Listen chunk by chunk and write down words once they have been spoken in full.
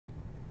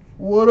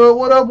What up,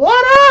 what up,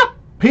 what up,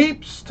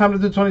 peeps? Time to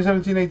do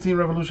 2017-18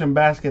 Revolution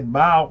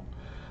Basketball.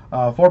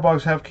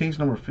 4-box half case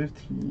number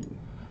 15.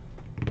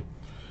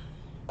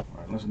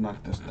 Alright, let's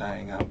knock this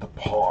thing out the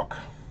park.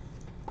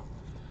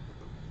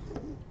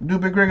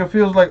 Dude, Big Greg, it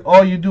feels like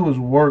all you do is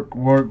work,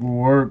 work,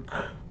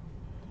 work.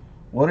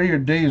 What are your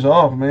days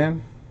off,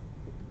 man?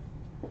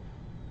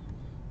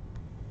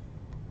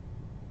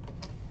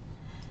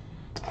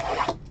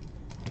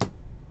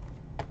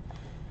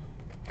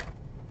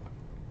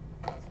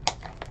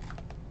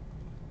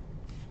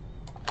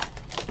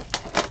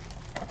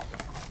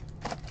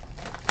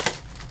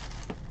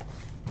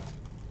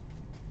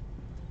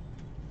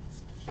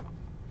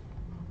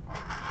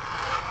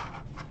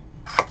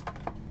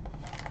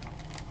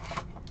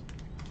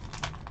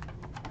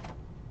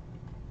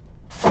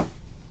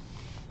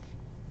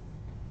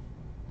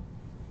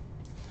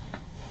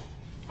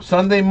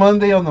 Sunday,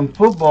 Monday on them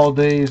football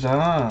days,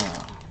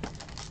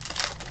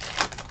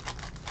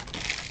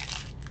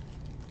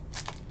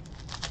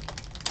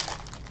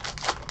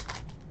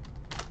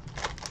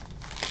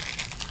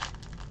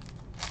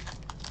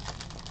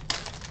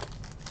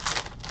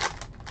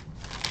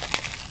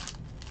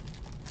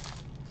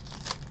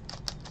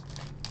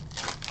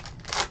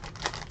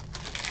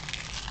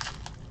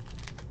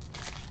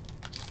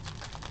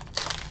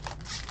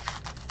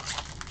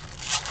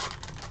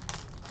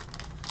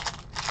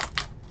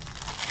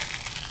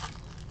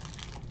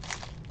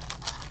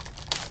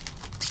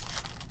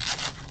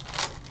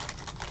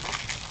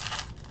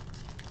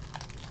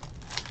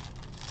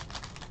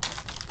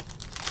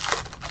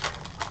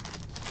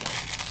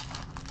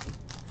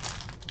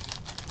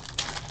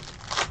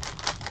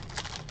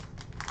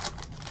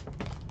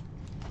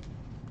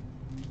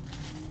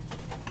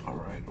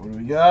 What do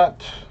we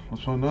got?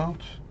 What's one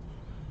out?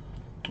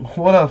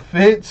 What a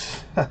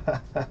Fitz! That's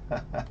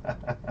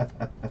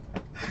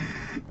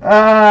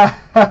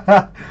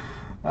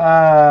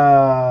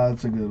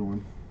a good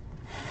one.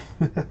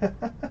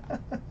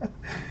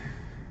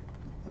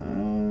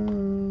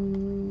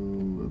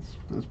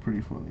 That's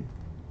pretty funny.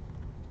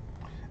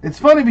 It's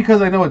funny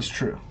because I know it's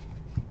true.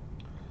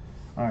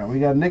 All right,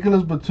 we got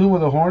Nicholas Batum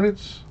with the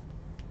Hornets.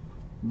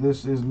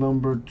 This is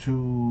number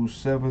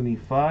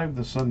 275,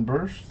 the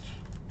Sunburst.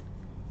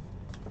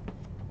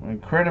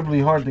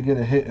 Incredibly hard to get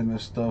a hit in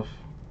this stuff.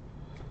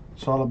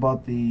 It's all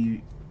about the,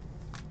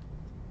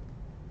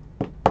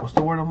 what's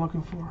the word I'm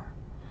looking for?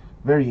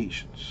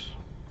 Variations.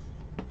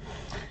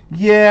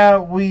 Yeah,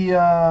 we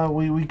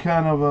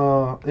kind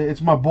of it's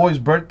my boy's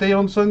birthday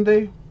on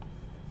Sunday,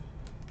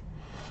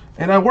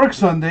 and I work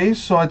Sundays,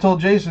 so I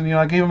told Jason,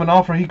 I gave him an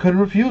offer he couldn't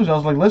refuse. I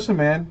was like, listen,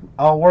 man,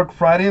 I'll work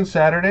Friday and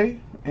Saturday,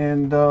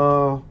 and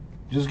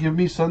just give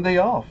me Sunday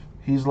off.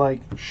 He's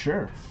like,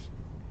 sure.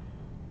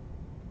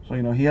 So,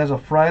 he has a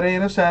Friday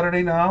and a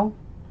Saturday now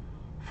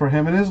for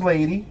him and his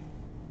lady.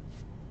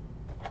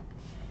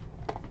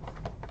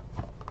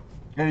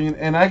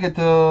 And I get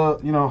to,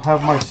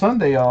 have my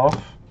Sunday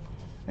off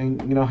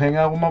and, hang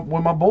out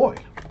with my boy.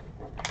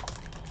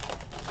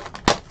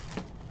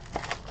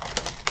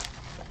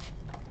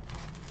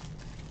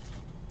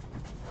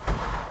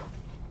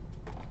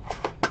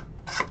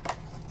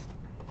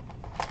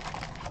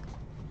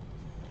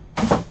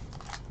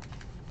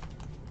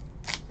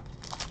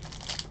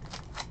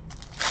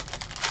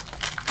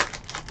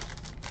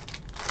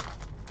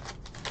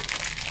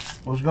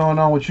 What's going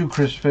on with you,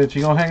 Chris Fitz?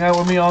 You gonna hang out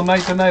with me all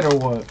night tonight or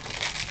what?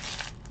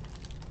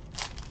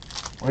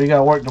 Or you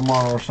got work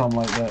tomorrow or something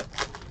like that?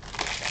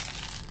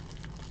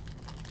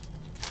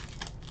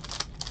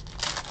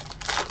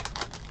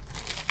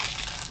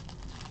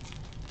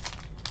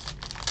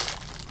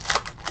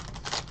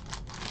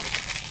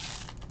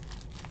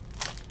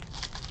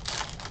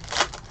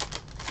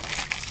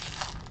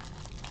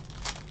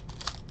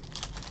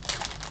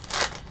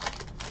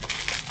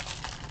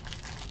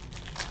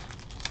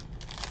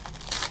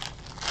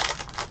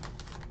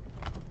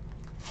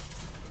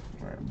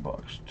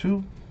 Box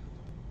 2.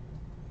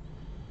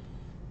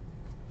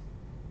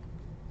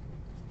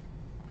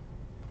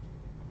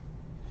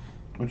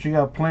 What you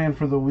got planned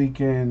for the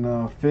weekend,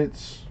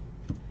 Fitz?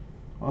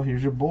 Oh,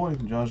 here's your boy,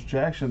 Josh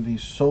Jackson, the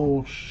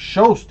Soul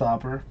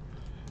Showstopper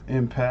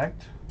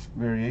Impact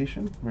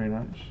variation. Very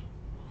nice.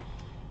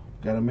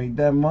 Gotta make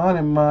that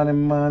money, money,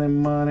 money,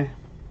 money.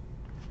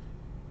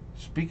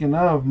 Speaking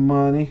of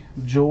money,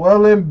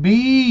 Joel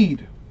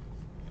Embiid.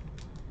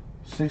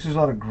 Sixers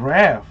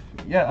autograph.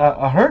 Yeah,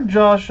 I heard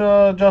Josh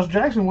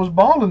Jackson was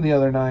balling the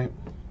other night.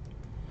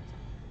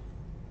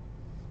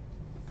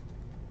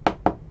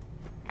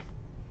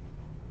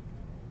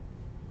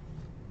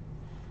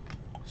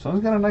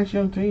 Suns got a nice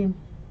young team,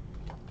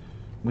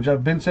 which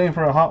I've been saying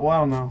for a hot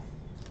while now.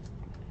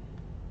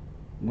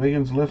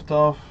 Wiggins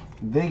liftoff.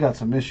 They got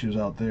some issues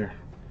out there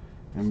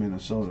in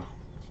Minnesota.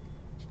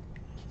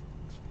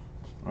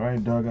 All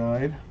right,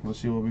 Doug-eyed. Let's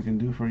see what we can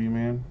do for you,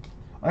 man.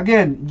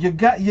 Again, you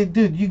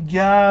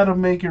gotta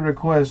make your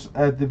request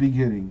at the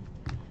beginning.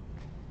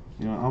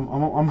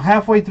 I'm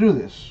halfway through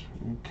this.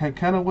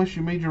 Kind of wish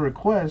you made your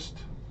request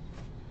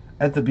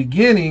at the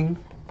beginning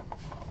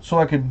so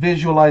I could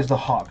visualize the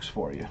Hawks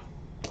for you.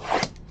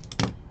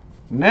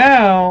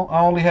 Now I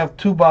only have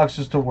 2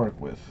 boxes to work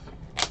with.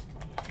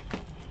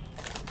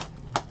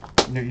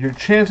 Your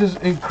chances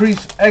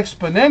increase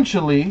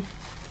exponentially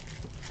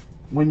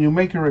when you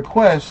make your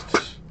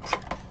requests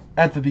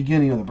at the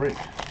beginning of the break.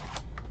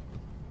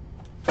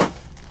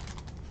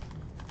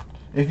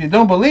 If you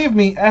don't believe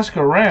me, ask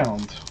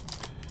around.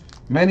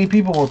 Many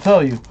people will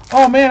tell you,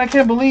 oh man, I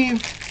can't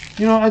believe,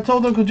 I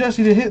told Uncle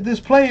Jesse to hit this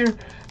player,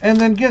 and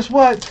then guess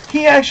what?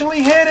 He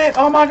actually hit it.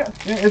 Oh my God.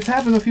 It's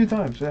happened a few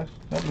times, yes.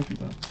 It's happened a few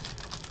times.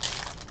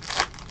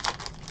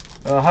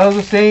 How does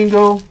the saying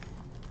go?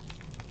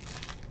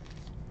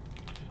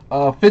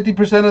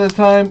 50% of the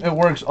time, it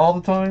works all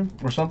the time,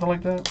 or something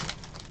like that.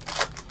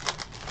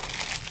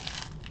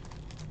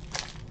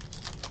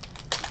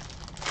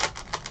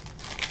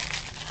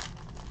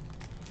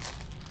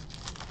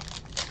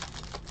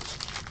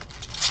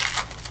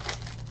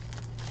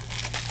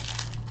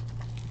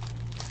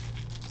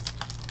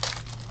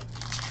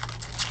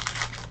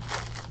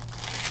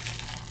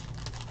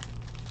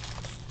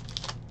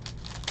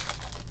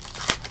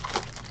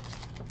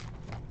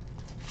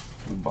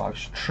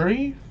 Box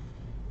tree.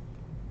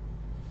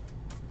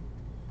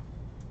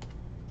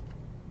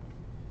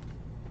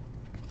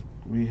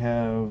 We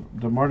have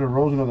DeMar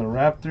DeRozan of the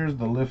Raptors,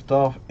 the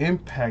liftoff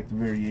impact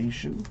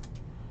variation.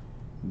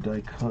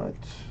 Die cut.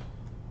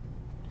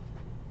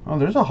 Oh,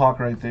 there's a Hawk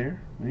right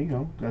there. There you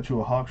go. Got you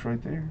a Hawks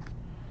right there.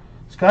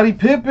 Scottie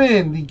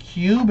Pippen, the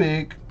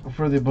cubic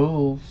for the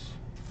Bulls.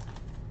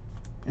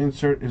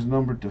 Insert is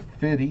numbered to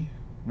 50.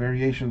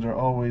 Variations are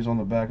always on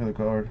the back of the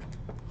card.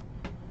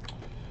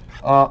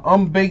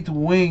 Unbaked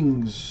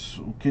wings.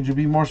 Could you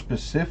be more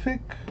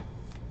specific?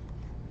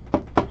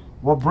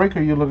 What break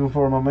are you looking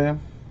for, my man?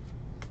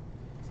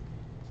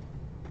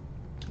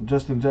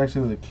 Justin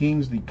Jackson of the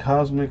Kings, the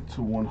Cosmic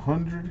to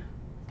 100.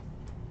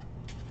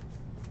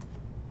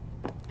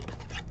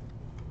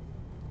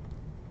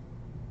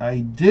 I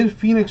did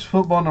Phoenix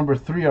football number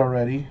 3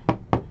 already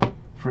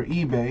for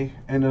eBay,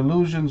 and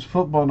Illusions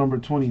football number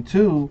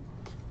 22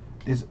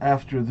 is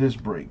after this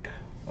break,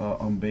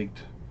 unbaked.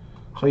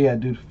 So yeah,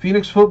 dude,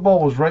 Phoenix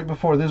football was right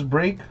before this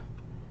break.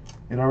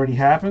 It already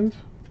happened.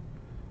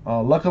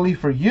 Luckily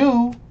for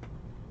you,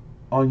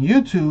 on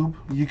YouTube,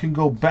 you can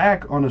go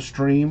back on a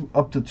stream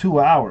up to 2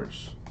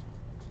 hours.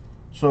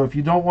 So if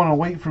you don't want to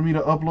wait for me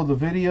to upload the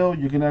video,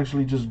 you can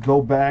actually just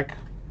go back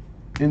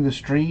in the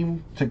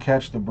stream to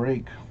catch the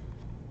break.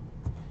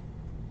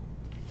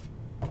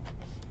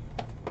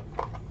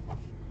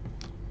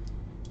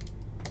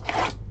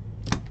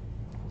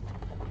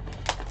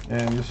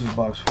 And this is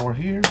box 4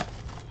 here.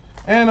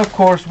 And of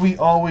course, we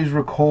always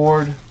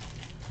record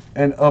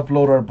and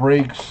upload our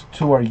breaks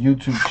to our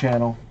YouTube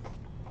channel.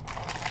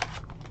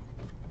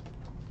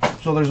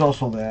 So there's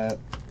also that.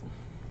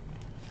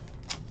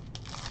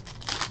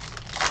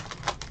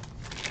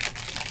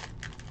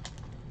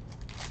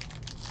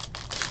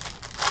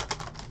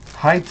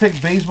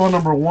 High-Tech Baseball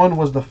number 1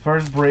 was the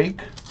first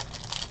break.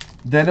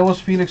 Then it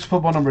was Phoenix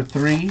Football number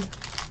 3.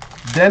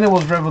 Then it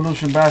was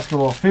Revolution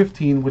Basketball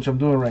 15, which I'm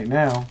doing right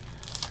now.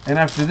 And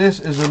after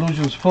this is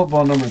Illusions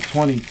Football number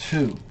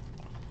 22.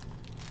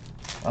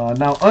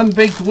 Now,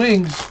 Unbaked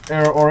Wings,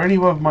 or any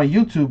of my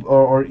YouTube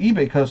or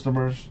eBay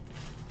customers,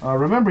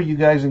 remember, you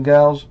guys and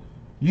gals,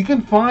 you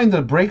can find the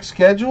break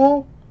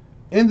schedule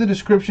in the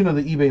description of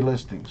the eBay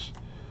listings.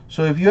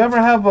 So if you ever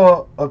have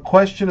a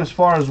question as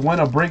far as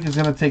when a break is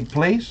going to take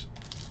place,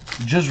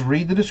 just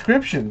read the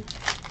description.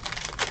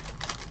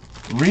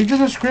 Read the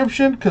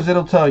description, because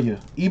it'll tell you.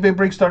 eBay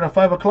breaks start at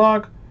 5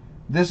 o'clock.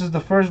 This is the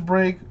first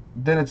break.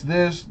 Then it's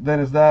this,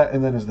 then it's that,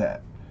 and then it's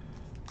that.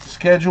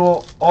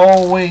 Schedule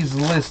always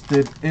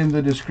listed in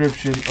the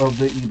description of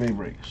the eBay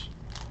breaks.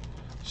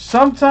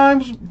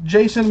 Sometimes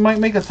Jason might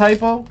make a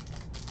typo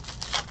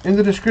in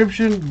the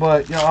description,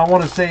 but I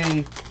want to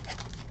say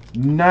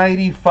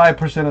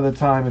 95% of the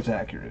time it's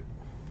accurate.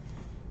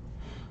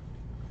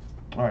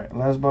 Alright,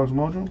 last box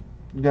mojo.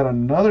 We got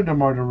another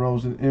DeMar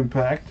DeRozan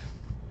impact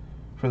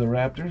for the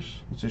Raptors.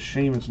 It's a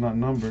shame it's not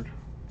numbered.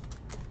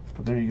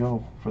 But there you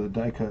go for the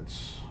die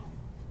cuts.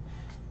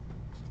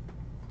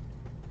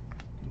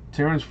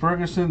 Terrence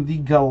Ferguson, the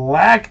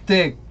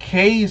Galactic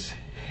case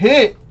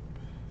hit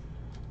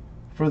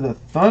for the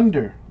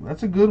Thunder.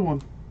 That's a good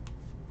one.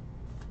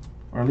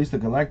 Or at least the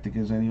Galactic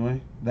is anyway.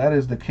 That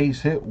is the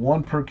case hit,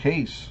 1 per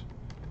case.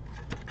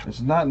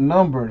 It's not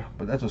numbered,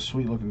 but that's a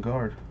sweet looking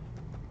card.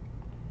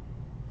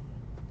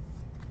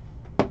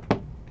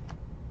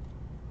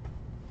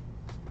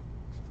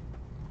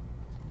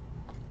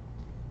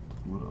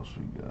 What else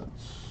we got?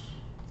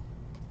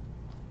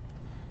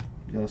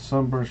 We got a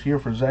sunburst here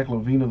for Zach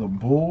LaVine of the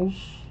Bulls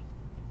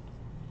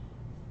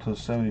to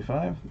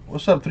 75.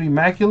 What's up, 3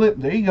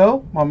 Immaculate? There you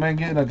go. My man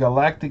getting a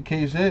Galactic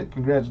case hit.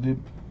 Congrats, dude.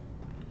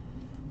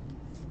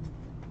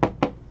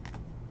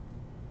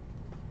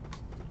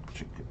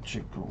 Chicka,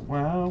 chicka,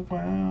 wow,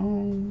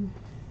 wow.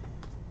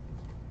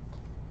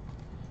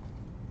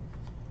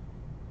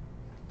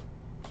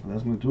 So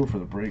that's going to do it for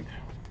the break.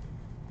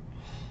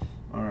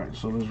 Alright,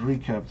 so let's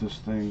recap this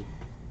thing.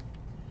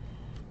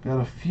 Got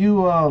a few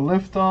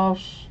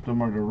liftoffs.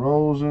 DeMar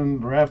DeRozan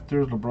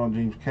Raptors, LeBron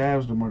James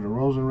Cavs, DeMar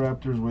DeRozan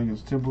Raptors,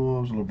 Wiggins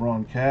Timberwolves,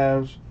 LeBron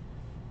Cavs.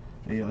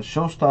 A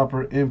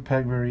showstopper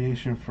impact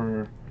variation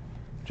for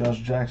Josh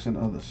Jackson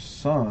of the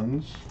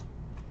Suns.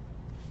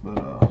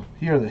 But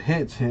here are the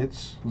hits.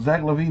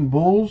 Zach LaVine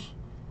Bulls,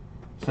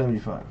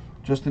 75.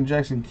 Justin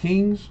Jackson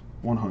Kings,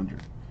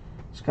 100.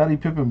 Scottie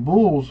Pippen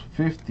Bulls,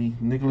 50.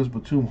 Nicholas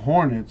Batum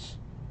Hornets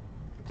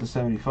to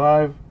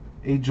 75.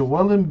 A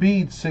Joel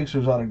Embiid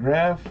Sixers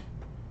autograph,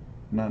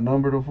 not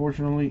numbered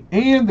unfortunately.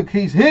 And the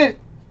case hit,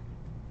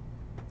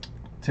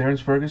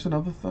 Terrence Ferguson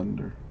of the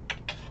Thunder,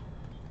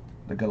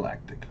 the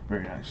Galactic.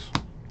 Very nice.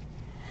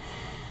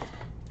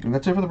 And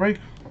that's it for the break.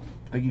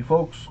 Thank you,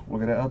 folks.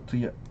 We'll get it out to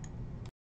you